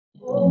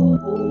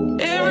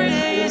Every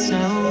day it's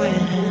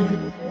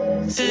snowing.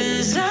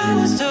 Since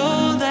I was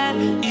told that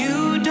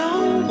you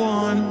don't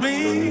want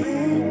me,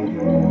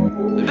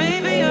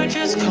 baby, you're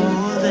just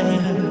cold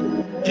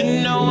and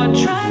you know I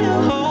try to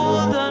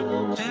hold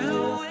on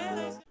to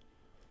it.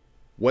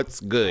 What's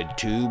good,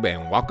 Tube,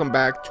 and welcome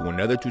back to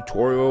another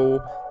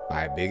tutorial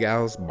by Big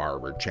Al's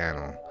Barber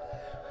channel.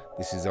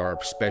 This is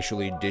our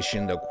special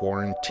edition, the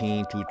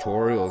quarantine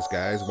tutorials,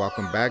 guys.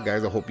 Welcome back,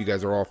 guys. I hope you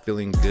guys are all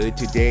feeling good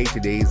today.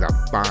 Today's a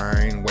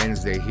fine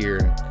Wednesday here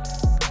in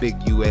big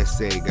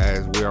USA,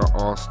 guys. We are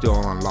all still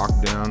on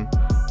lockdown,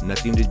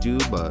 nothing to do,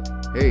 but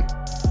hey,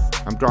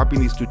 I'm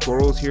dropping these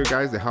tutorials here,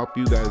 guys, to help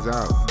you guys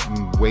out.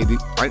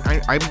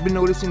 I've been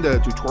noticing the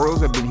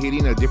tutorials have been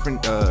hitting a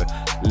different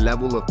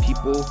level of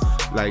people,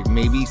 like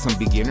maybe some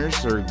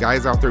beginners or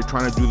guys out there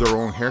trying to do their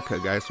own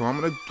haircut, guys. So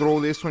I'm gonna throw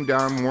this one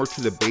down more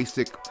to the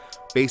basics,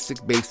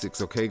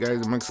 okay, guys?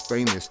 I'm gonna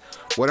explain this.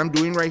 What I'm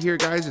doing right here,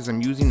 guys, is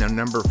I'm using a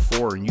number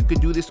 4, and you could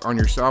do this on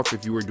yourself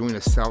if you were doing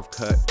a self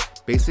cut.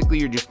 Basically,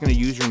 you're just gonna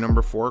use your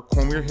number 4,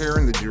 comb your hair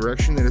in the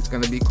direction that it's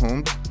gonna be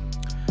combed,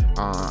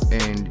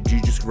 and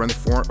you just run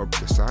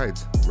the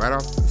sides, right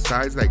off the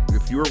sides. Like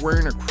if you were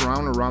wearing a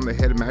crown around the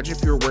head, imagine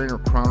if you were wearing a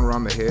crown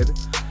around the head,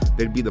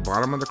 that'd be the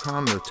bottom of the crown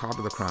and the top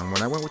of the crown.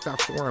 When I went with that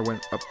 4, I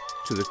went up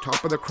to the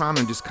top of the crown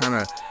and just kind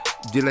of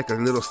did like a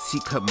little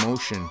C-cut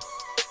motion.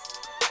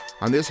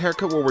 On this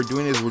haircut, what we're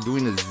doing is we're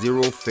doing a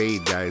 0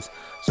 fade, guys.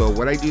 So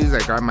what I do is I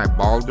got my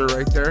balder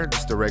right there,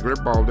 just a regular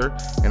balder,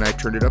 and I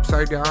turned it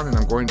upside down, and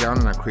I'm going down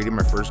and I'm creating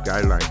my first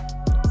guideline.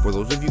 For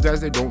those of you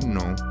guys that don't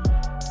know,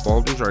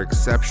 balders are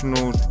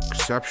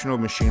exceptional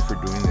machines for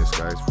doing this,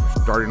 guys.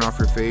 Starting off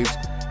your fades,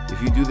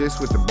 if you do this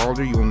with the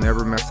balder, you will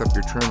never mess up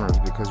your trimmers,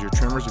 because your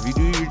trimmers, if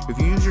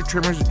you use your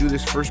trimmers to do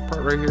this first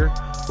part right here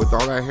with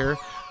all that hair,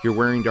 you're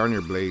wearing down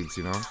your blades,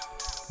 you know.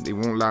 They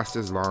won't last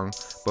as long.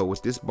 But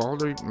with this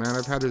balder, man,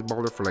 I've had this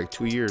balder for like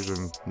 2 years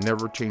and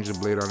never changed the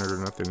blade on it or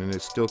nothing, and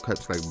it still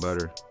cuts like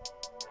butter,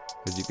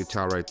 as you could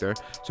tell right there.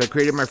 So I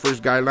created my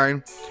first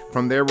guideline.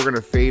 From there, we're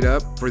gonna fade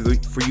up. For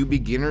you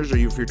beginners, or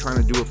if you're trying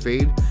to do a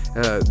fade,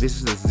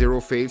 this is a 0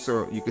 fade.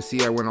 So you can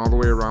see I went all the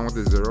way around with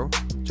the 0.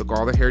 Took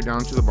all the hair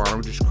down to the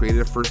bottom, just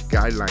created a first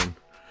guideline.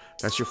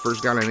 That's your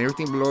first guideline.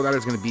 Everything below that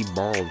is gonna be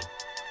bald.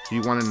 So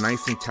you want it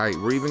nice and tight.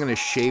 We're even gonna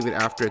shave it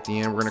after at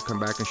the end. We're gonna come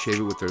back and shave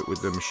it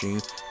with the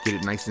machine, get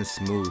it nice and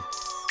smooth.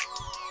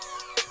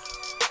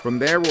 From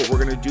there, what we're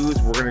gonna do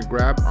is we're gonna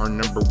grab our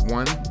number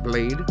 1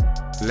 blade,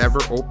 lever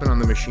open on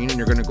the machine, and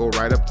you're gonna go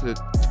right up to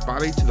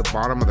the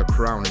bottom of the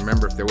crown.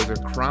 Remember, if there was a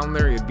crown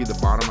there, it'd be the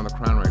bottom of the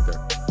crown right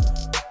there.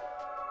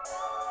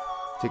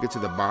 Take it to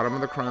the bottom of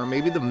the crown,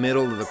 maybe the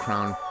middle of the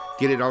crown.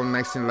 Get it all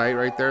nice and light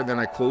right there. Then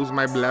I close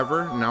my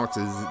lever. Now it's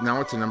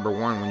a number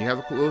 1. When you have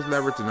a closed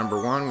lever, it's a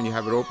number 1. When you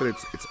have it open,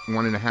 it's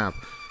 1.5.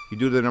 You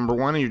do the number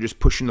 1, and you're just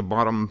pushing the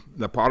bottom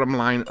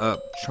line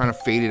up, trying to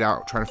fade it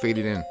out, trying to fade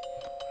it in.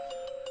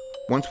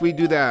 Once we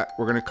do that,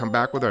 we're gonna come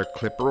back with our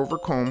clipper over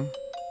comb,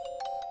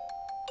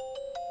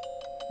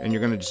 and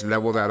you're gonna just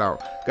level that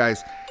out,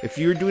 guys. If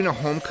you're doing a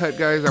home cut,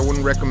 guys, I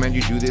wouldn't recommend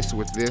you do this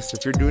with this.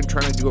 If you're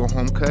trying to do a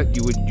home cut,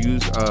 you would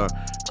use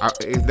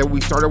then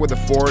we started with a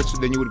 4, so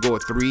then you would go a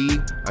 3,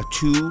 a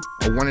 2,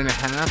 a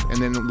 1.5,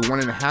 and then the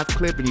 1.5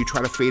 clip, and you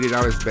try to fade it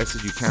out as best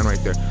as you can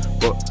right there.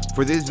 But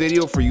for this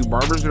video, for you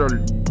barbers that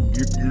are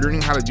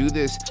learning how to do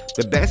this,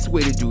 the best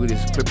way to do it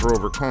is clipper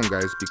over comb,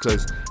 guys,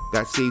 because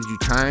that saves you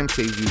time,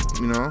 saves you,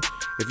 you know.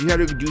 If you had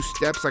to do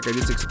steps like I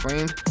just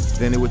explained,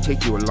 then it would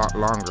take you a lot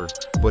longer.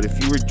 But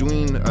if you were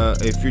doing,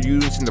 if you're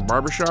using the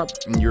barbershop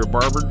and you're a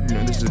barber, you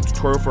know, this is a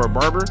tutorial for a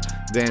barber,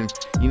 then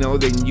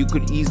then you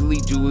could easily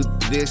do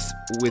this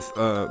with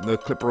the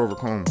clipper over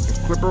comb.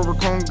 Clipper over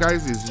comb,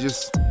 guys, is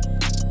just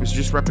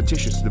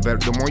repetitious.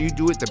 The more you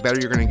do it, the better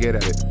you're gonna get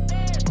at it.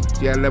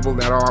 So yeah, I leveled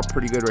that all out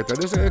pretty good right there.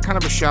 There's a kind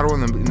of a shadow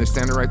in the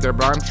center right there,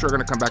 but I'm sure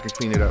gonna come back and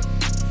clean it up.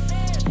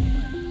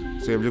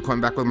 So I'm just coming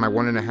back with my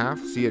 1.5.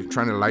 See it,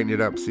 trying to lighten it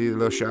up. See the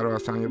little shadow I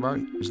was telling you about?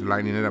 Just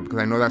lightening it up, because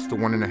I know that's the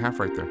 1.5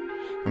 right there.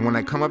 And when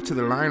I come up to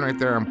the line right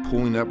there, I'm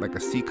pulling up like a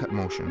C-cut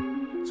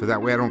motion. So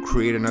that way I don't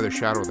create another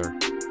shadow there.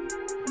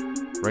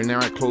 Right now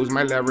I close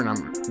my lever, and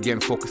I'm again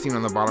focusing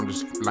on the bottom,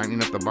 just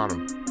lightening up the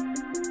bottom.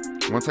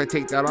 Once I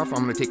take that off,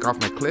 I'm gonna take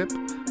off my clip.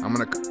 I'm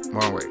gonna,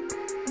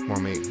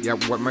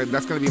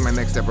 that's gonna be my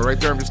next step. But right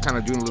there, I'm just kind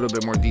of doing a little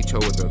bit more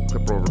detail with the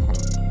clipper over comb.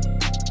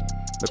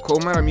 The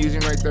comb that I'm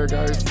using right there,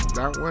 guys,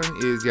 that one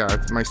is,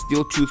 it's my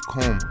steel tooth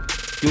comb.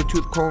 Steel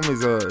tooth comb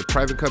is a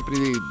private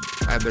company.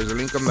 There's a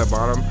link on the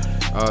bottom.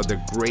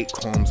 They're great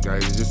combs,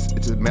 guys.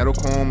 It's a metal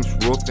comb,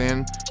 it's real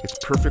thin. It's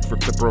perfect for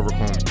clipper over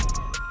comb.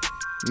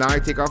 Now I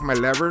take off my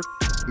lever,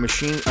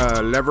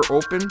 lever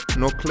open,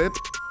 no clip.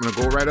 I'm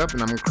gonna go right up,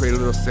 and I'm gonna create a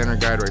little center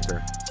guide right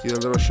there. See the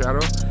little shadow?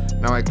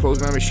 Now I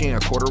close my machine a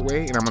 1/4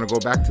 way, and I'm gonna go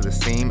back to the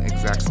same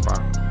exact spot.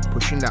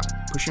 Pushing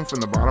from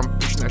the bottom,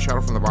 pushing that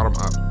shadow from the bottom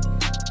up.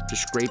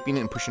 Just scraping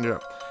it and pushing it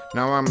up.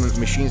 Now the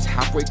machine's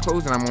halfway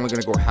closed, and I'm only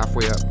gonna go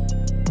halfway up.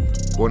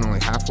 Going only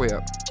halfway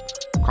up.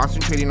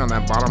 Concentrating on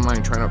that bottom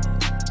line, trying to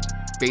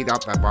fade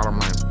out that bottom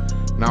line.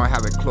 Now I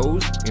have it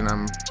closed, and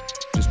I'm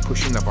just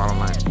pushing the bottom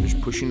line.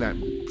 Just pushing that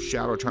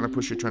shadow, trying to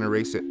push it, trying to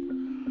erase it.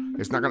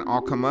 It's not gonna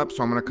all come up,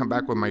 so I'm gonna come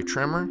back with my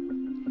trimmer.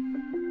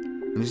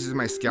 And this is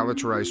my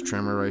scalatorized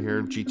trimmer right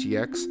here,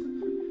 GTX.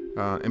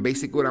 And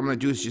basically what I'm gonna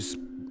do is just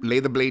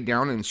lay the blade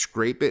down and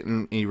scrape it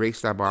and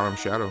erase that bottom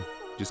shadow.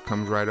 Just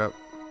comes right up.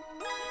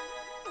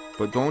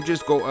 But don't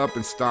just go up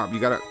and stop. You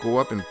gotta go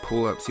up and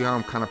pull up. See how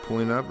I'm kind of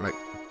pulling up? Like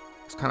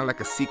it's kind of like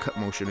a C-cut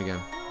motion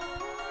again.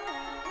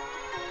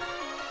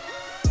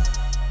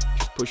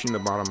 Just pushing the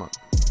bottom up.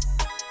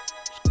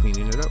 Just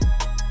cleaning it up.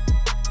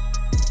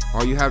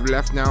 All you have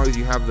left now is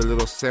you have the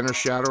little center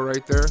shadow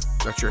right there.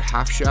 That's your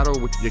half shadow,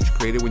 which you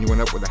created when you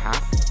went up with a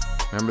half.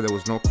 Remember, there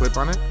was no clip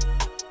on it.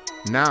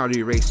 Now to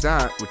erase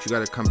that, what you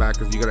got to come back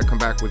is you got to come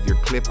back with your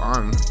clip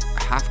on,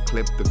 a half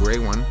clip, the gray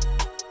one.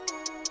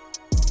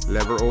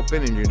 Lever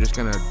open, and you're just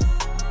gonna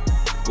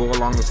go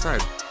along the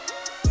side.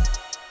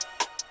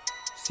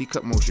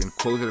 C-cut motion.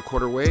 Close it a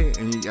quarter way,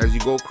 and as you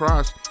go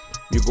across,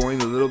 you're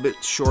going a little bit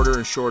shorter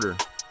and shorter.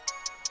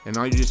 And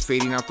now you're just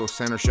fading out those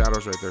center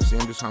shadows right there. See,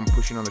 I'm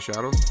pushing on the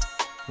shadows.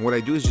 And what I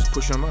do is just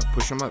push them up,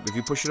 push them up. If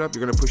you push it up,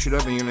 you're gonna push it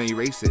up and you're gonna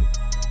erase it.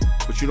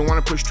 But you don't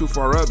want to push too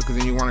far up because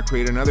then you want to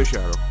create another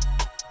shadow.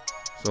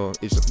 So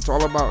it's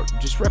all about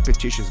just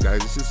repetitious,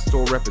 guys. This is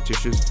so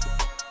repetitious.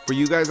 For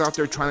you guys out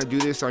there trying to do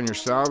this on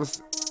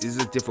yourselves, this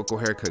is a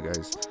difficult haircut,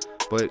 guys.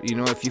 But you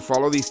know, if you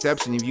follow these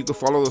steps, and if you can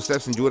follow those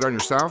steps and do it on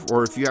yourself,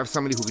 or if you have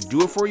somebody who could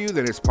do it for you,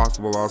 then it's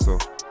possible also.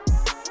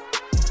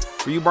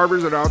 For you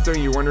barbers that are out there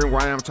and you're wondering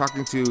why I'm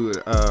talking to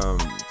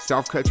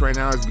self-cuts right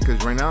now, is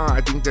because right now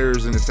I think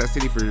there's a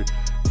necessity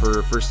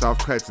for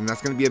self-cuts, and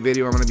that's going to be a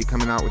video I'm going to be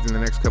coming out within the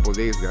next couple of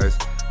days, guys.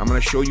 I'm going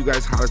to show you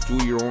guys how to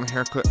do your own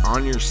haircut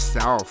on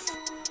yourself.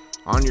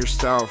 On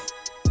yourself.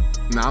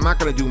 Now I'm not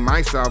going to do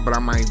myself, but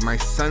my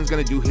son's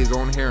going to do his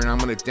own hair, and I'm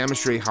going to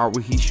demonstrate how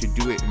he should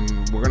do it,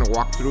 and we're going to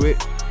walk through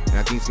it, and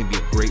I think it's going to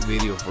be a great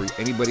video for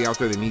anybody out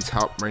there that needs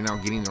help right now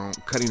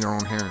cutting their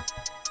own hair.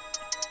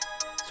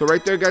 So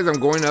right there, guys, I'm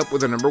going up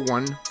with a number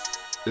 1,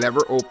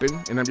 lever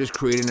open, and I'm just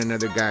creating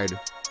another guide.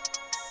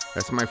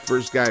 That's my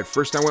first guide.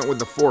 First I went with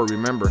the 4,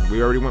 remember,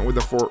 we already went with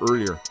the 4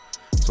 earlier.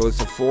 So it's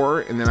a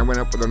 4, and then I went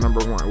up with a number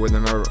 1, with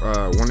another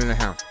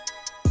 1.5.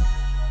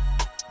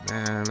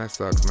 Man, that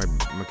sucks.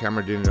 My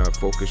camera didn't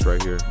focus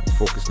right here. It's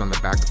focused on the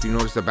back. If you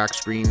notice the back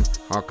screen,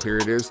 how clear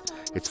it is,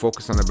 it's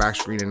focused on the back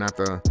screen and not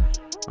the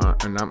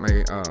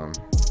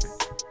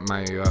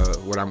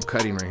what I'm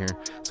cutting right here.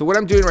 So what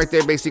I'm doing right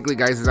there, basically,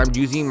 guys, is I'm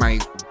using my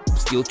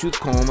steel tooth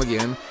comb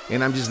again,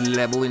 and I'm just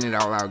leveling it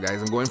all out,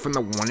 guys. I'm going from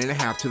the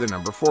 1.5 to the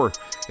number 4.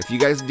 If you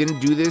guys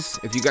didn't do this,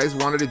 if you guys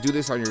wanted to do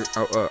this on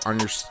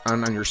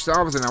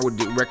yourselves, then I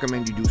would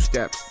recommend you do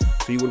steps.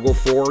 So you would go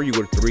 4, you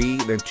go 3,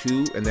 then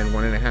 2, and then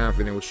 1.5,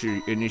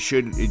 and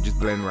it just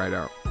blend right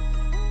out.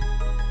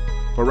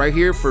 But right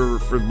here for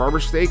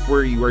barber's sake,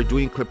 where you are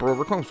doing clipper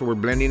over comb, so we're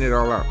blending it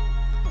all out.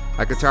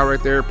 I can tell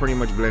right there, pretty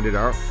much blended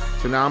out.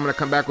 So now I'm gonna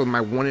come back with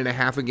my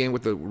 1.5 again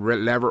with the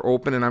lever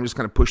open, and I'm just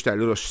gonna push that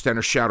little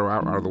center shadow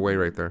out of the way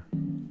right there.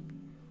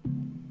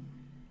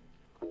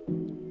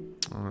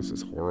 Oh, this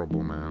is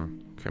horrible,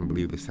 man. Can't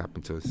believe this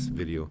happened to this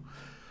video.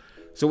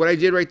 So what I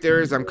did right there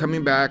is I'm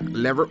coming back,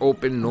 lever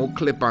open, no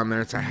clip on there.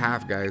 It's a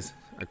half, guys.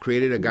 I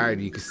created a guide.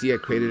 You can see I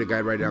created a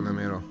guide right down the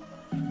middle.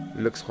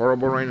 It looks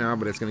horrible right now,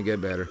 but it's gonna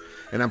get better.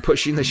 And I'm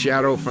pushing the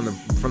shadow from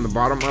the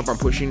bottom up. I'm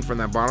pushing from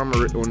that bottom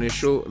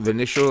initial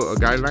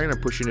guideline. I'm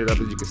pushing it up,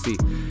 as you can see.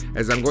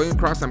 As I'm going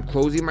across, I'm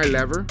closing my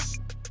lever,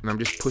 and I'm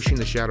just pushing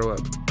the shadow up.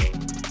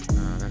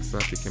 That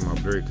sucked. It came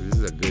out blurry because this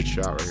is a good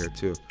shot right here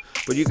too.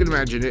 But you can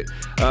imagine it.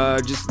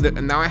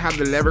 Now I have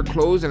the lever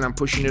closed, and I'm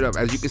pushing it up.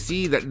 As you can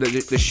see, that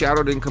the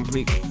shadow didn't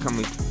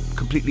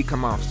completely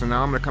come off. So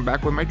now I'm gonna come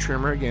back with my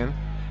trimmer again,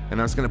 and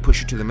I'm just gonna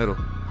push it to the middle.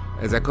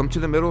 As I come to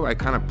the middle, I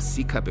kind of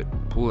C-cup it,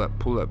 pull up,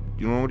 pull up.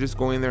 You don't just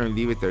go in there and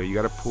leave it there. You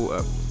gotta pull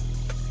up.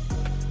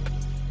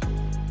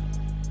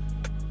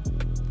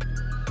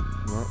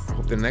 Well, I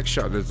hope the next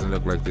shot doesn't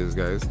look like this,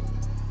 guys.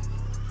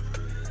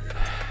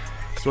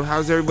 So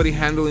how's everybody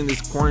handling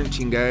this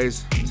quarantine,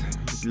 guys?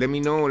 Let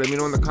me know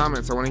in the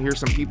comments. I want to hear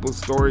some people's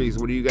stories.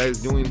 What are you guys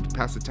doing to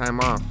pass the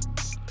time off?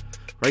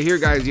 Right here,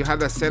 guys, you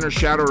have that center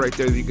shadow right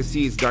there. As you can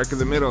see, it's dark in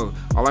the middle.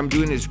 All I'm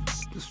doing is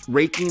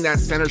raking that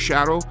center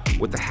shadow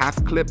with the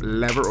half clip,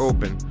 lever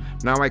open.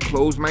 Now I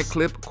close my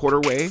clip quarter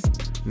way.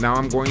 Now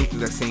I'm going through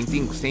that same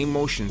thing, same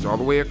motions all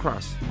the way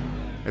across.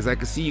 As I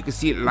can see, you can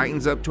see it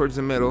lightens up towards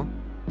the middle.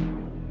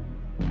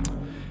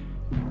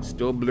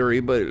 Still blurry,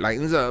 but it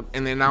lightens up.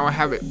 And then now I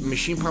have it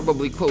machine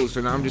probably closed,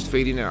 so now I'm just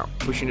fading it out,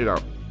 pushing it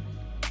out.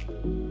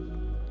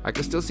 I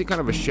can still see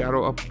kind of a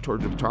shadow up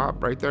towards the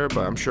top right there,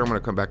 but I'm sure I'm gonna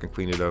come back and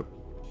clean it up.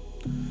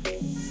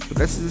 But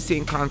this is the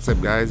same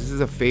concept, guys. This is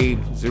a fade,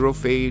 0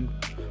 fade.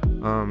 You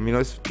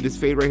know, this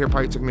fade right here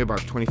probably took me about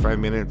 25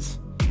 minutes.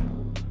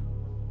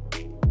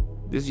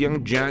 This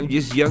young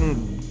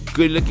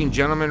good-looking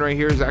gentleman right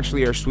here is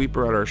actually our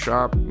sweeper at our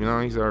shop. You know,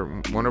 he's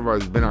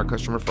he's been our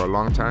customer for a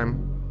long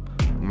time.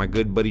 My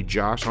good buddy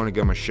Josh, I want to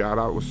give him a shout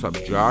out. What's up,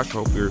 Josh?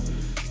 Hope you're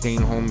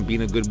staying home and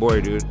being a good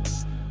boy, dude.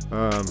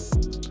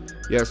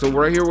 Yeah, so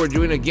right here we're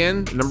doing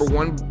again number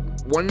 1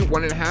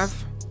 one and a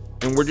half,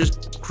 and we're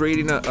just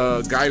creating a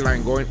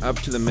guideline going up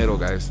to the middle,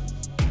 guys.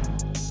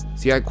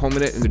 See, I comb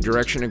it in the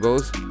direction it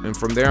goes, and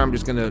from there I'm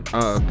just gonna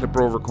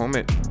clipper over comb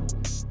it.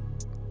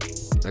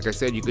 Like I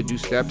said, you could do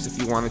steps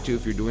if you wanted to.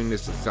 If you're doing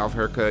this self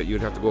haircut,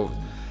 you'd have to go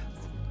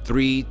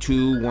 3,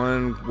 2,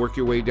 1, work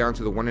your way down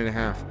to the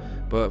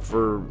 1.5. But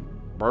for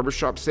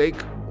barbershop's sake,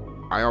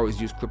 I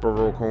always use clipper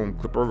over comb.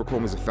 Clipper over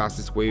comb is the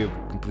fastest way of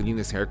completing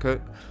this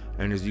haircut.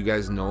 And as you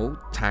guys know,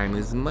 time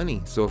is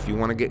money. So if you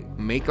want to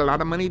make a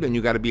lot of money, then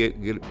you got to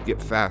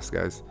get fast,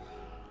 guys.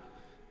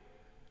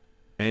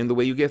 And the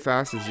way you get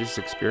fast is just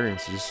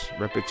experience, just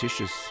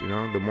repetitious. You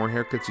know, the more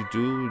haircuts you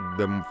do,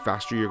 the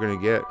faster you're gonna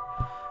get.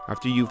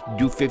 After you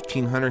do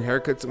 1,500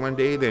 haircuts one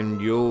day, then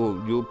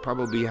you'll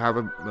probably have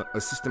a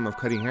system of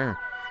cutting hair,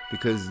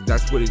 because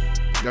that's what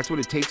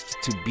it takes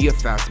to be a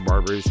fast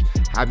barber. Is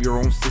have your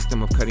own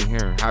system of cutting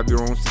hair, have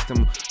your own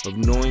system of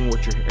knowing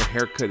what your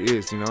haircut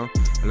is. You know,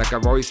 and like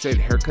I've always said,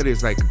 haircut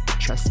is like a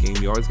chess game.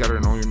 You always gotta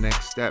know your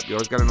next step. You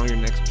always gotta know your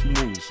next 2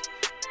 moves.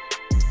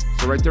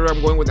 So right there,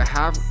 I'm going with a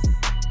half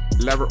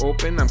lever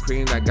open. I'm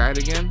creating that guide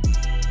again,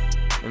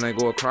 and I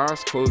go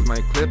across, close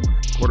my clip,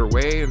 quarter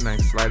way, and I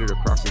slide it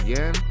across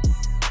again.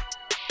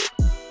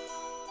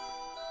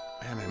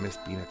 Man, I miss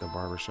being at the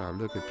barbershop.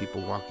 Look at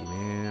people walking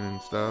in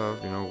and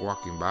stuff, you know,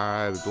 walking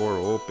by, the door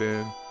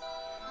open.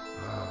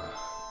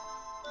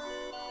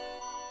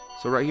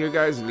 So right here,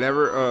 guys,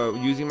 lever,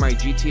 using my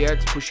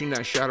GTX, pushing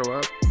that shadow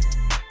up.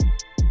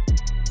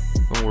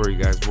 Don't worry,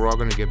 guys, we're all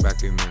gonna get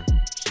back in there.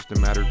 It's just a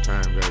matter of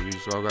time, guys. We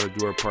just all gotta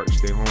do our part,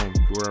 stay home,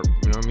 do our,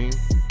 you know what I mean?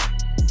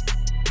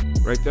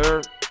 Right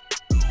there,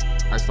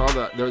 I saw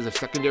that there was a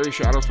secondary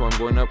shadow, so I'm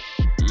going up,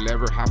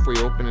 lever halfway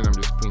open, and I'm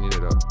just cleaning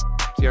it up.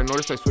 See, I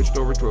noticed I switched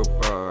over to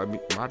a,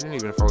 I didn't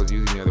even know if I was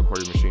using the other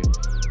quarter machine.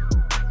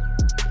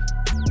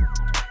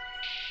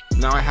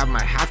 Now I have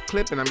my half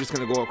clip, and I'm just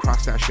gonna go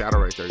across that shadow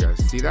right there, guys.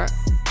 See that?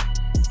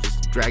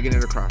 Just dragging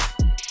it across.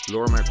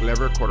 Lower my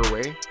lever, quarter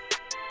way.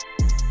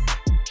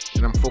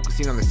 And I'm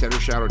focusing on the center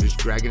shadow, just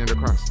dragging it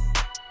across.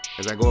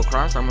 As I go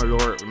across, I'm gonna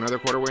lower another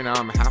quarter way. Now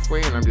I'm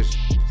halfway, and I'm just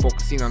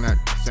focusing on that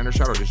center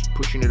shadow, just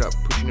pushing it up,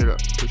 pushing it up,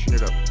 pushing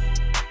it up.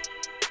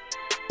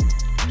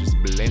 Just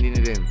blending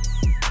it in.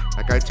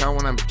 Like I tell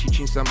when I'm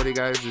teaching somebody,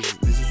 guys,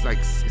 this is like,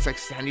 it's like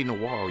sanding a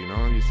wall, you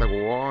know? It's like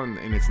a wall,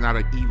 and it's not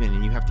even,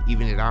 and you have to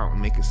even it out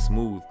and make it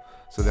smooth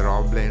so that it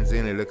all blends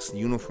in. It looks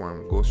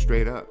uniform, goes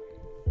straight up.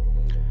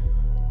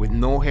 With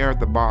no hair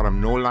at the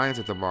bottom, no lines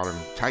at the bottom.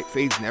 Tight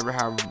fades never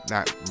have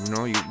that, you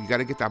know, you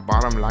gotta get that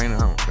bottom line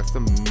out. That's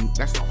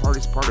the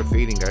hardest part of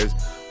fading, guys.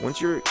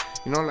 Once you're,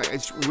 you know, like,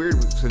 it's weird.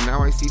 So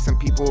now I see some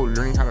people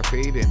learning how to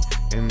fade,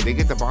 and they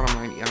get the bottom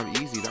line out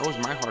easy. That was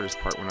my hardest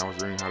part when I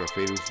was learning how to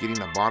fade, was getting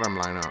the bottom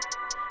line out.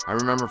 I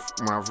remember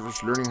when I was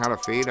first learning how to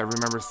fade, I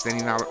remember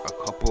sending out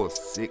a couple of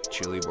sick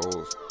chili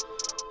bowls.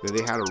 That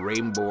they had a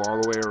rainbow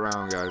all the way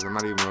around, guys. I'm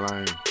not even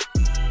lying.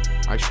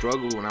 I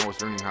struggled when I was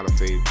learning how to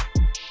fade.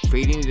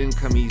 Fading didn't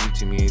come easy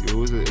to me. It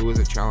was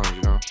a challenge,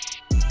 you know.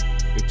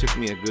 It took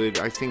me a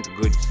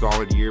good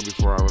solid year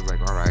before I was like,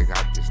 all right, I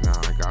got this now.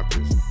 I got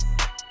this.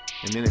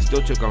 And then it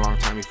still took a long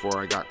time before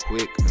I got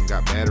quick and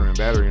got better and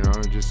better, you know.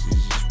 It's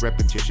just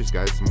repetitious,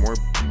 guys. The more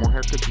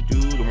haircuts you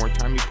do, the more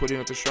time you put in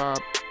at the shop.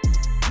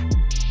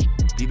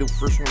 Be the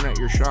first one at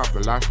your shop, the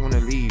last one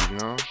to leave, you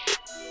know.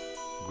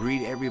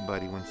 Greet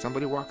everybody. When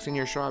somebody walks in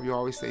your shop, you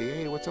always say,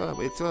 hey, what's up?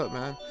 It's up,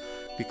 man.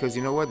 Because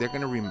you know what? They're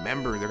going to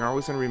remember. They're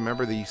always going to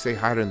remember that you say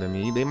hi to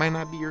them. They might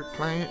not be your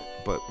client,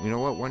 but you know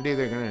what? One day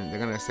they're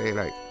gonna say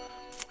like,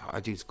 oh,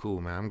 that dude's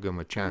cool, man. I'm giving him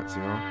a chance,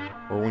 you know?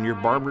 Or when your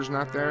barber's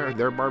not there,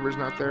 their barber's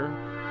not there.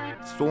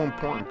 It's so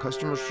important.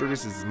 Customer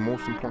service is the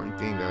most important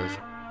thing, guys.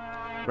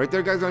 Right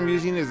there, guys, I'm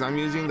using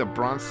the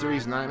Bronze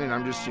Series 9, and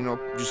I'm just, you know,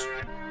 just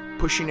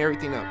pushing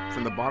everything up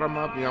from the bottom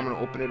up. You know, I'm gonna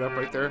open it up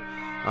right there,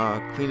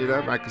 clean it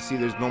up. I can see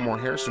there's no more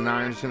hair, so now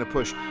I'm just gonna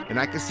push, and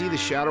I can see the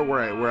shadow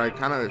where I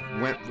kind of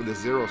went with the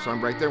 0. So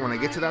I'm right there. When I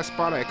get to that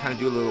spot, I kind of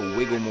do a little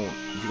wiggle more.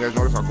 If you guys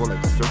notice, I'll go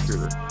like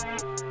circular.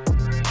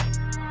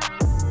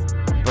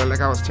 But like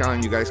I was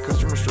telling you guys,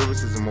 customer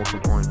service is the most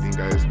important thing,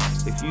 guys.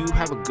 If you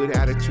have a good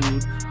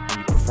attitude and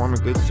you perform a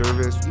good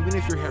service, even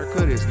if your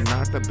haircut is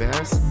not the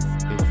best,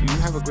 if you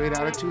have a great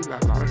attitude,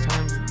 a lot of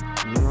times,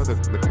 you know,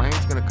 the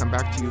client's gonna come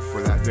back to you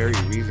for that very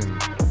reason.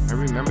 I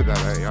remember that.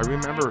 I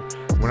remember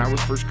when I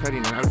was first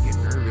cutting, and I would get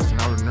nervous,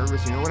 and I was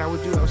nervous. You know what I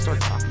would do? I would start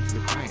talking to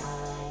the client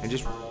and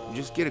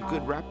just get a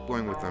good rap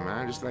going with them,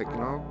 man. Just like, you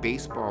know,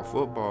 baseball,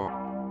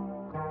 football.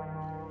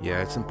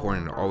 Yeah, it's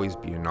important to always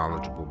be a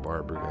knowledgeable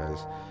barber,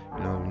 guys.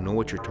 You know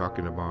what you're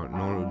talking about.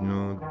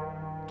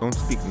 Don't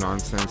speak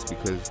nonsense,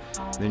 because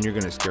then you're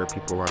gonna scare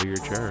people out of your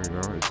chair. You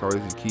know, it's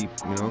always to keep.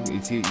 You know,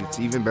 it's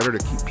even better to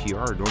keep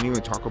PR. Don't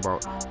even talk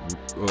about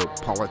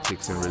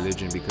politics and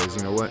religion, because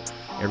you know what?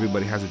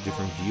 Everybody has a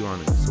different view on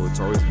it. So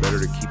it's always better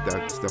to keep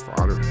that stuff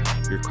out of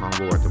your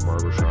convo at the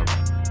barbershop.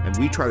 and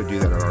we try to do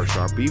that at our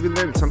shop. But even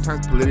then,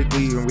 sometimes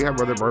politically, and we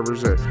have other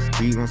barbers that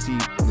we don't see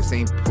the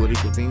same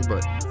political thing,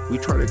 but we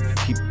try to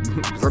keep.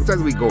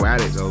 Sometimes we go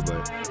at it though,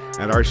 but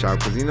at our shop,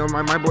 because you know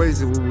my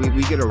boys,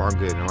 we get along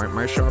good. You know,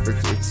 my shop,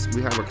 it's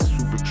we have a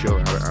super chill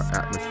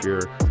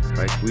atmosphere.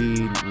 Like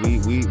we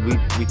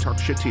talk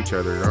shit to each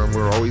other. You know?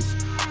 We're always,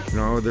 you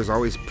know,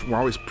 we're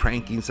always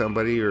pranking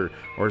somebody, or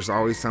there's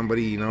always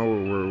somebody, you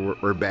know,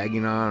 we're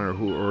bagging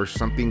on, or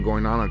something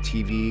going on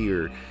TV,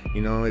 or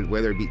you know,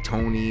 whether it be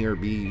Tony or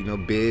be, you know,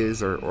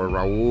 Biz or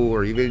Raul,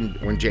 or even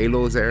when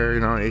J-Lo's there,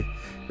 you know,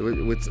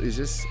 it's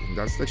just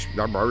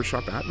that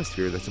barbershop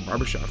atmosphere. That's a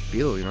barbershop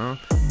feel, you know.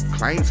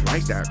 Clients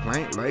like that.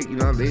 You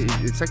know,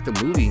 it's like the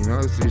movie, you know.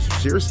 It's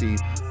seriously,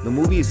 the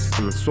movie is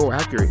so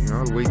accurate, you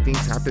know. The way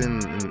things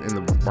happen in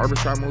the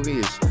barbershop movie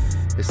is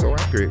so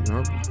accurate, you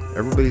know.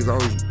 Everybody's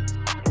always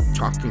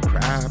talking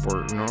crap,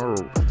 or you know, or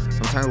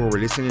sometimes we're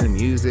listening to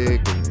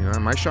music, and you know,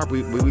 in my shop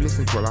we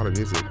listen to a lot of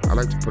music. I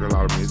like to put a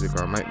lot of music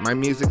on. My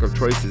music of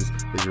choice is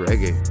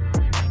reggae.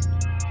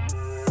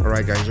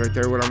 Alright guys, right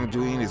there what I'm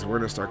doing is we're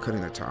gonna start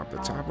cutting the top. The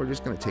top we're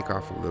just gonna take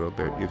off a little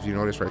bit. If you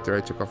notice right there,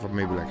 I took off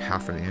maybe like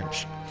 ½ an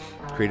inch.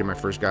 Created my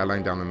first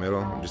guideline down the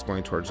middle. I'm just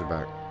going towards the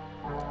back.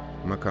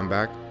 I'm gonna come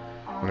back.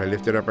 When I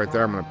lift it up right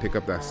there, I'm gonna pick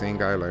up that same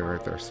guideline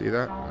right there. See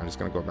that? I'm just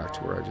gonna go back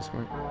to where I just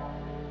went.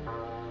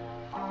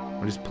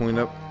 I'm just pulling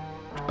up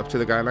to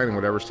the guideline, and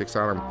whatever sticks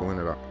out, I'm pulling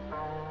it up,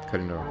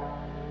 cutting it off.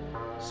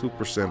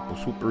 Super simple,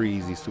 super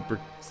easy, super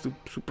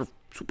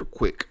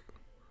quick.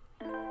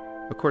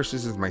 Of course,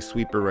 this is my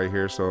sweeper right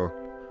here, so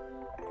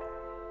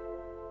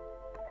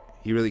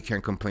he really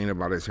can't complain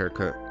about his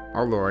haircut.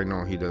 Although I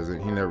know he doesn't.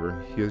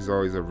 He's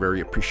always a very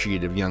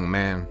appreciative young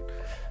man.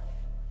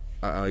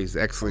 He's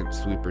an excellent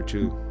sweeper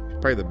too. He's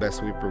probably the best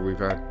sweeper we've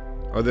had,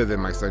 other than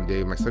my son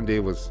Dave. My son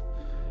Dave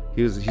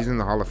he's in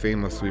the Hall of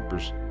Fame of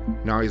sweepers.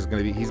 Now he's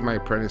my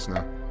apprentice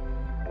now.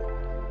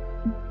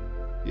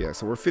 Yeah,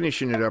 so we're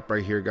finishing it up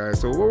right here, guys.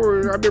 So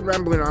I've been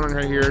rambling on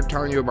right here,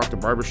 telling you about the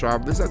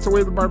barbershop. That's the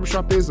way the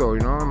barbershop is, though.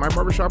 You know, in my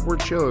barbershop, we're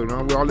chill. You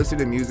know, we all listen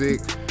to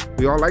music.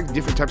 We all like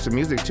different types of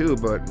music too.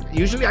 But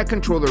usually, I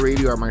control the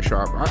radio at my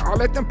shop. I'll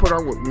let them put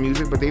on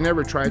music, but they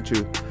never try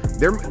to.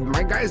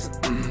 My guys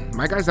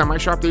at my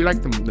shop, they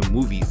like the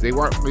movies. They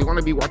want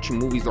to be watching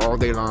movies all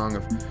day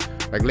long.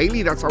 Like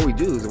lately, that's all we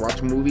do is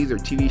watch movies or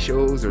TV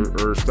shows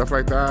or stuff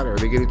like that. Or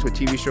they get into a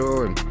TV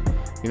show and.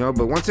 You know,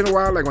 but once in a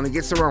while, like when it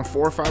gets around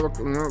 4 or 5,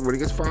 you know, when it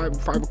gets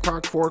 5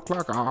 o'clock, 4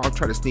 o'clock, I'll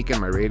try to sneak in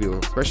my radio,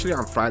 especially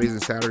on Fridays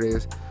and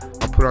Saturdays.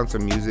 I'll put on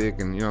some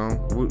music, and you know,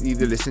 we'll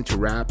either listen to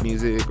rap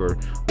music, or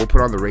we'll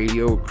put on the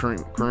radio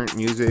current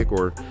music,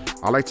 or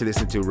I like to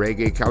listen to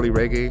reggae, Cali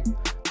reggae.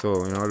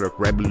 So you know, like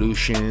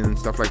Revolution,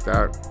 stuff like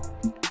that.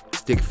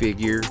 Stick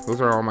Figure,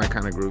 those are all my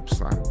kind of groups.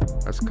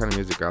 That's the kind of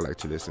music I like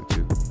to listen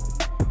to.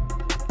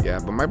 Yeah,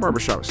 but my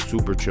barbershop is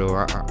super chill.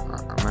 Man,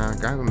 I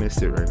kinda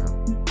miss it right now.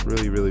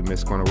 Really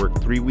miss going to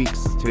work. 3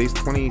 weeks. Today's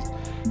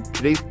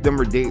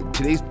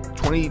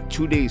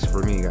 22 days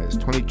for me, guys.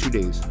 22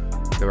 days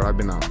that I've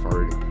been off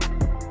already.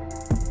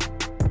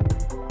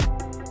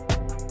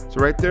 So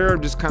right there, I'm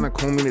just kind of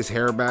combing his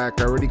hair back.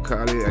 I already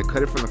cut it. I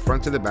cut it from the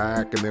front to the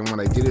back, and then what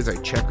I did is I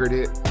checkered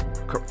it,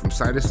 cut from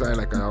side to side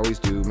like I always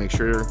do. Make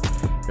sure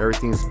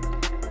everything's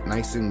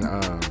nice and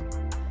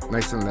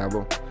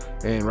level.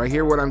 And right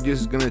here, what I'm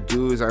just gonna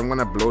do is I'm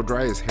gonna blow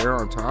dry his hair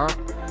on top.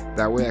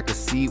 That way I can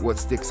see what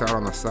sticks out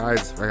on the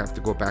sides. If I have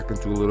to go back and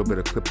do a little bit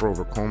of clipper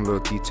over comb, little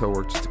detail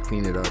work just to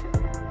clean it up.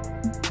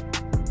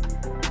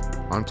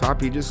 On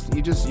top, he just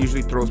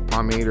usually throws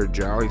pomade or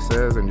gel, he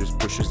says, and just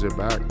pushes it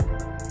back.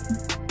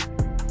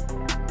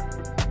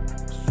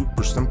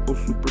 Super simple,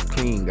 super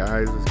clean,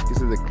 guys.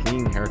 This is a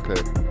clean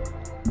haircut.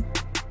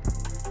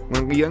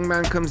 When a young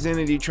man comes in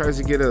and he tries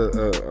to get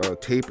a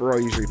taper, I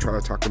usually try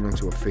to talk him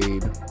into a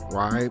fade.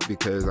 Why?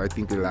 Because I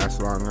think they last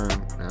longer.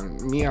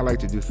 And me, I like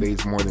to do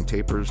fades more than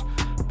tapers.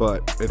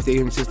 But if they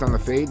insist on the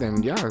fade,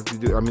 then yeah,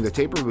 the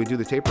taper, we do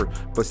the taper.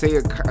 But say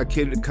a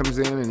kid comes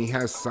in and he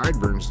has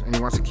sideburns and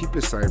he wants to keep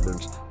his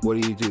sideburns. What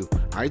do?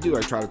 I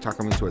try to talk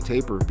him into a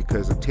taper,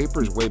 because a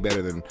taper is way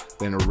better than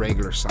a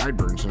regular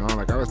sideburns. You know,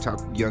 like I was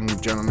talking young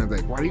gentlemen,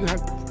 like, why do you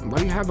have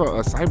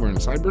a sideburn?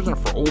 Sideburns are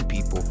for old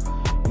people.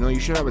 You know, you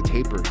should have a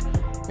taper.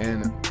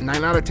 And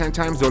 9 out of 10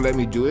 times they'll let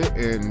me do it,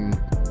 and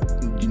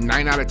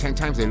 9 out of 10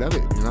 times they love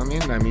it. You know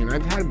what I mean?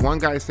 I've had one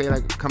guy say,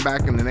 like, come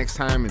back and the next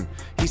time, and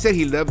he said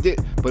he loved it,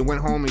 but went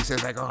home and he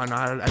says, like, oh no,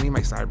 I need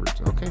my sideburns.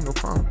 Okay, no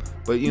problem.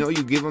 But you know,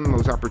 you give them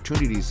those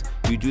opportunities.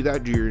 You do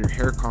that during your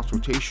hair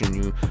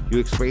consultation. You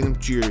explain them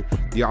to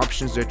the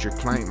options that your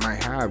client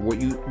might have, what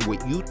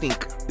you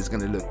think is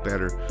gonna look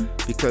better.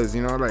 Because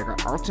you know, like,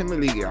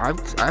 ultimately,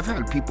 I've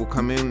had people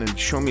come in and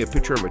show me a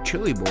picture of a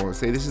chili bowl and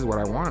say, this is what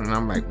I want, and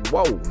I'm like,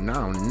 whoa,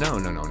 no,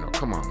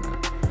 come on, man.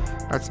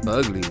 That's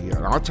ugly.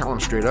 I'll tell them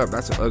straight up,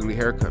 that's an ugly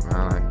haircut,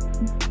 man.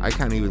 I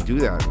can't even do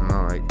that, you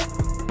know, like.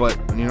 But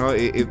you know,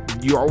 if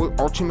you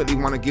ultimately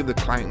want to give the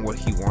client what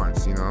he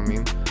wants, you know what I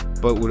mean.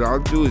 But what I'll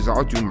do is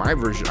I'll do my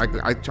version.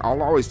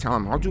 I'll always tell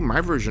him I'll do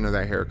my version of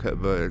that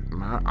haircut, but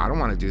I don't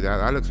want to do that.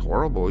 That looks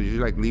horrible.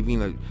 You're like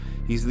leaving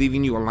he's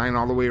leaving you a line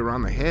all the way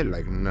around the head.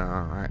 Like, no,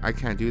 I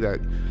can't do that.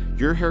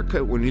 Your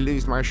haircut when he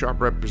leaves my shop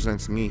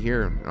represents me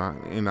here,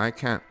 and I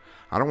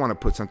don't want to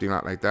put something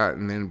out like that,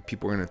 and then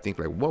people are gonna think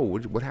like, whoa,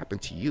 what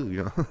happened to you?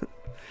 You know,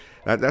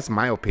 that's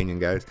my opinion,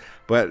 guys.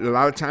 But a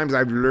lot of times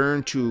I've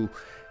learned to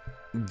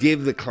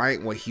give the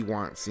client what he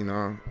wants. You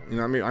know.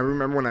 I mean, I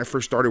remember when I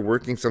first started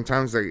working.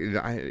 Sometimes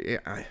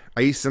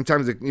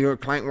sometimes a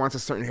client wants a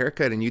certain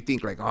haircut, and you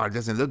think like, oh, it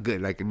doesn't look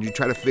good. Like, and you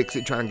try to fix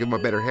it, try and give him a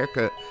better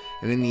haircut,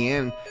 and in the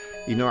end,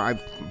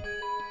 I've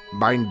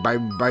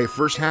by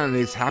firsthand,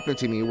 it's happened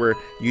to me where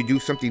you do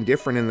something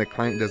different and the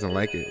client doesn't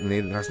like it,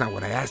 and that's not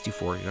what I asked you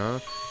for,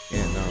 and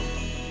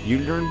you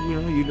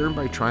learn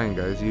by trying,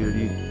 guys.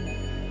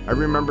 I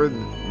remember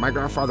my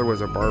grandfather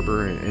was a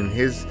barber, and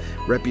his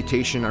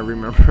reputation, I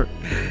remember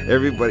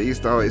everybody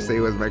used to always say,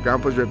 was my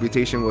grandpa's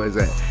reputation was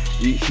that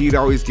he'd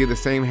always give the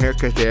same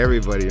haircut to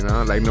everybody,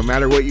 like no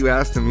matter what you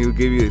asked him, he would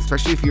give you,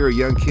 especially if you're a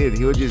young kid,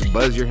 he would just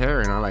buzz your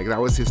hair, like that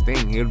was his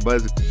thing. He would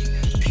buzz,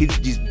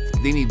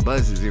 they need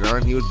buzzes,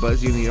 and he would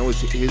buzz you, and it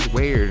was his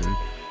way,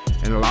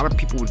 and a lot of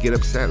people would get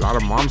upset, a lot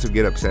of moms would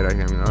get upset at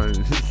him,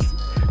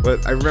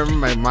 But I remember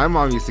my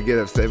mom used to get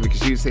upset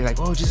because she would say like,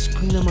 oh, just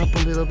clean them up a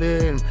little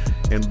bit, and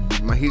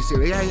he'd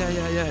say, yeah,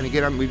 and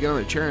we'd get on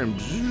the chair, and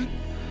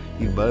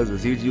he'd buzz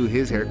us, he'd do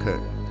his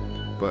haircut.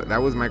 But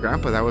that was my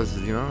grandpa, that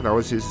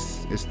was his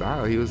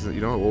style. He was,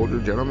 an older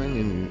gentleman,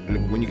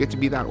 and when you get to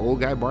be that old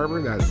guy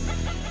barber, that,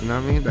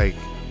 like,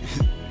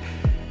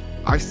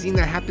 I've seen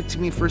that happen to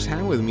me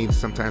firsthand with me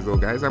sometimes, though,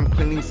 guys. I'm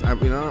cleaning,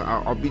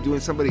 I'll be doing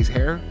somebody's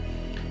hair,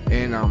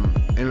 and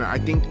I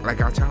think,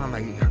 like, I'll tell him,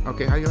 like,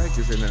 okay, how do you like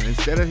this? And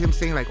instead of him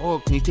saying, like, oh,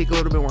 can you take a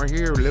little bit more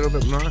here, a little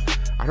bit more,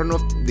 I don't know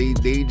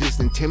if they just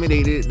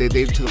intimidated, they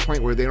to the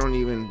point where they don't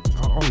even,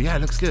 oh yeah,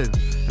 it looks good.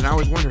 And I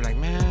always wonder, like,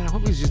 man, I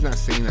hope he's just not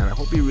saying that. I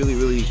hope he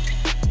really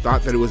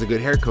thought that it was a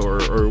good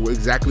haircut, or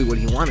exactly what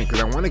he wanted,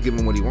 because I want to give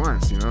him what he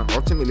wants,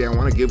 Ultimately, I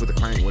want to give the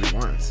client what he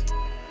wants.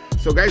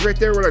 So, guys, right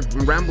there, what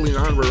I'm rambling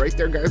on, but right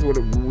there, guys, what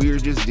we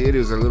just did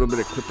is a little bit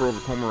of clipper over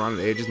comb around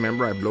the edges.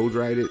 Remember, I blow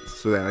dried it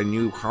so that I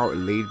knew how it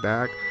laid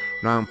back.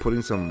 Now I'm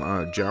putting some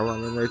gel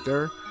on it right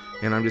there,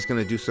 and I'm just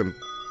gonna do some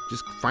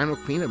just final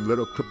cleanup,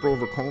 little clipper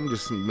over comb,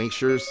 just make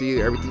sure,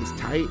 see, everything's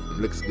tight,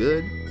 looks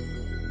good.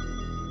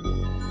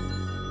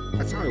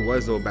 That's how it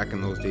was, though, back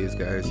in those days,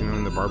 guys,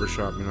 in the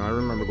barbershop. I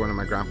remember going to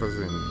my grandpa's,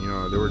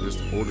 and they were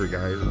just older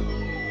guys,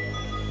 and,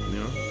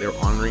 they were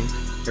honoring.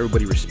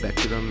 Everybody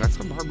respected them. That's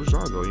how barbers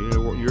are, though.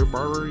 You're a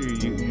barber.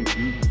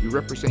 You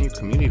represent your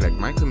community, like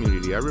my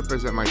community. I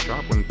represent my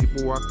shop. When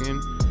people walk in,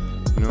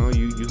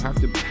 you have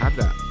to have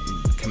that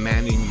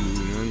command in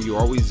you. You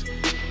always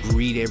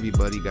greet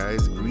everybody,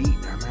 guys. Man,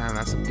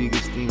 that's the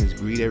biggest thing, is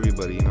greet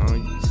everybody.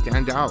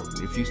 Stand out.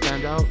 If you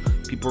stand out,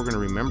 people are gonna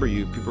remember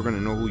you. People are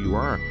gonna know who you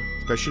are,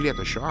 especially at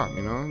the shop.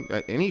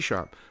 At any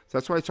shop. So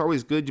that's why it's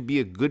always good to be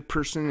a good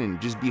person and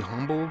just be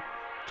humble.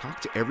 Talk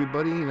to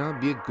everybody.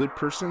 Be a good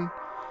person.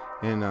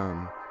 And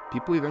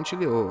people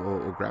eventually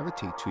will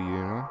gravitate to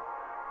you,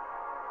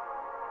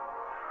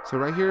 So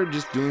right here,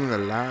 just doing the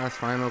last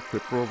final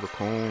clipper over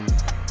comb,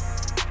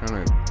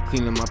 trying to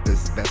clean them up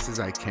as best as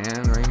I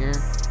can right here.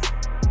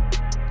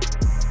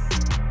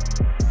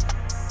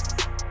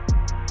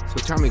 So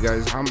tell me,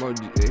 guys, how much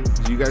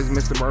do you guys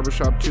miss the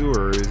barbershop too,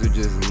 or is it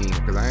just me?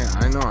 Because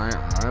I know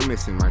I'm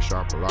missing my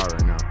shop a lot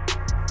right now.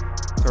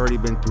 It's already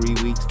been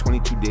 3 weeks,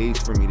 22 days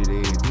for me today.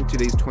 I think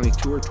today's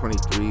 22 or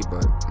 23,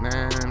 but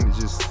man, it's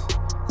just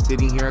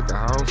sitting here at the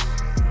house,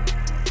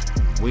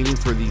 waiting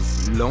for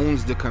these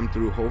loans to come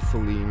through.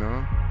 Hopefully,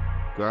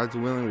 God's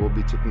willing, we'll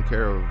be taken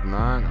care of. If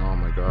not, oh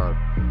my God,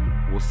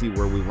 we'll see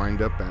where we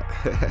wind up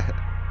at.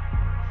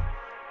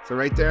 So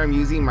right there, I'm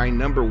using my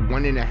number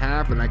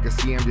 1.5, and like I can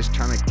see, I'm just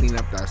trying to clean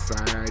up that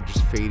side,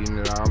 just fading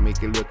it out,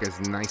 make it look as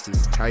nice,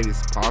 as tight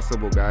as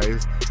possible,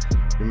 guys.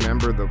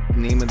 Remember, the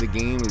name of the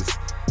game is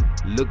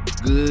look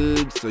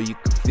good so you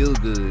can feel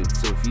good.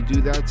 So if you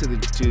do that to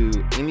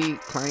any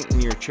client in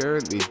your chair,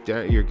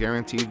 you're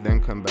guaranteed then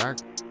come back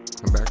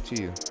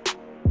to you.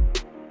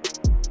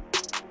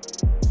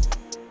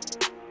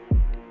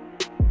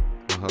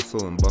 The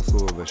hustle and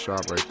bustle of the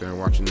shop right there,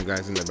 watching the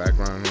guys in the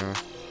background here.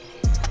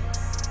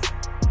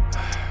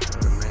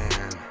 Oh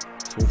man,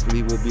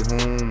 hopefully we'll be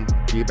home,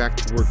 be back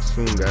to work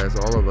soon, guys.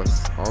 All of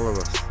us.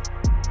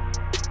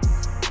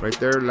 Right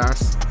there,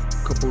 last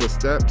couple of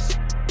steps.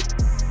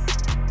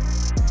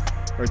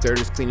 Right there,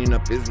 just cleaning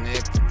up his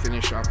neck to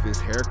finish off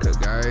his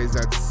haircut, guys.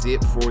 That's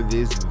it for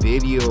this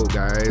video,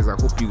 guys. I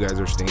hope you guys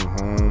are staying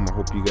home. I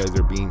hope you guys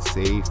are being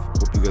safe. I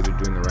hope you guys are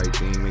doing the right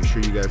thing. Make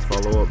sure you guys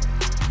follow up.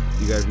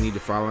 If you guys need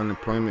to file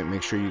unemployment,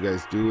 make sure you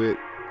guys do it.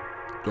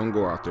 Don't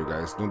go out there,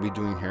 guys. Don't be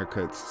doing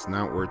haircuts. It's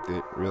not worth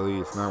it. Really,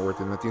 it's not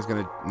worth it. Nothing's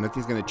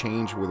gonna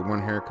change with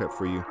one haircut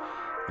for you.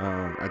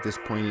 At this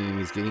point,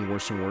 it's getting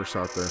worse and worse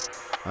out there.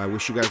 I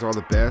wish you guys all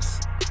the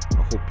best.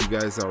 I hope you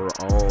guys are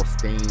all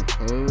staying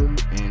home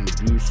and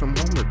do some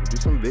homework, do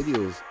some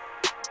videos.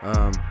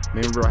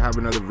 Remember, I have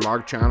another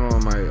vlog channel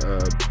on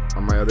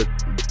my other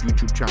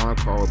YouTube channel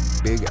called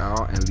Big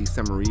Al and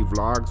Lisa Marie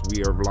Vlogs.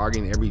 We are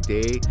vlogging every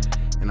day,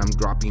 and I'm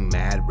dropping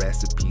mad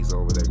recipes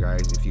over there,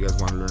 guys. If you guys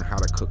want to learn how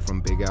to cook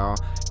from Big Al,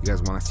 you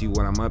guys want to see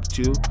what I'm up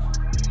to,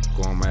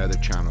 go on my other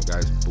channel,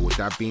 guys. But with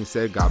that being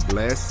said, God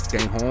bless,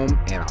 stay home,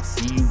 and I'll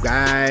see you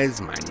guys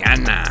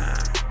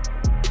mañana.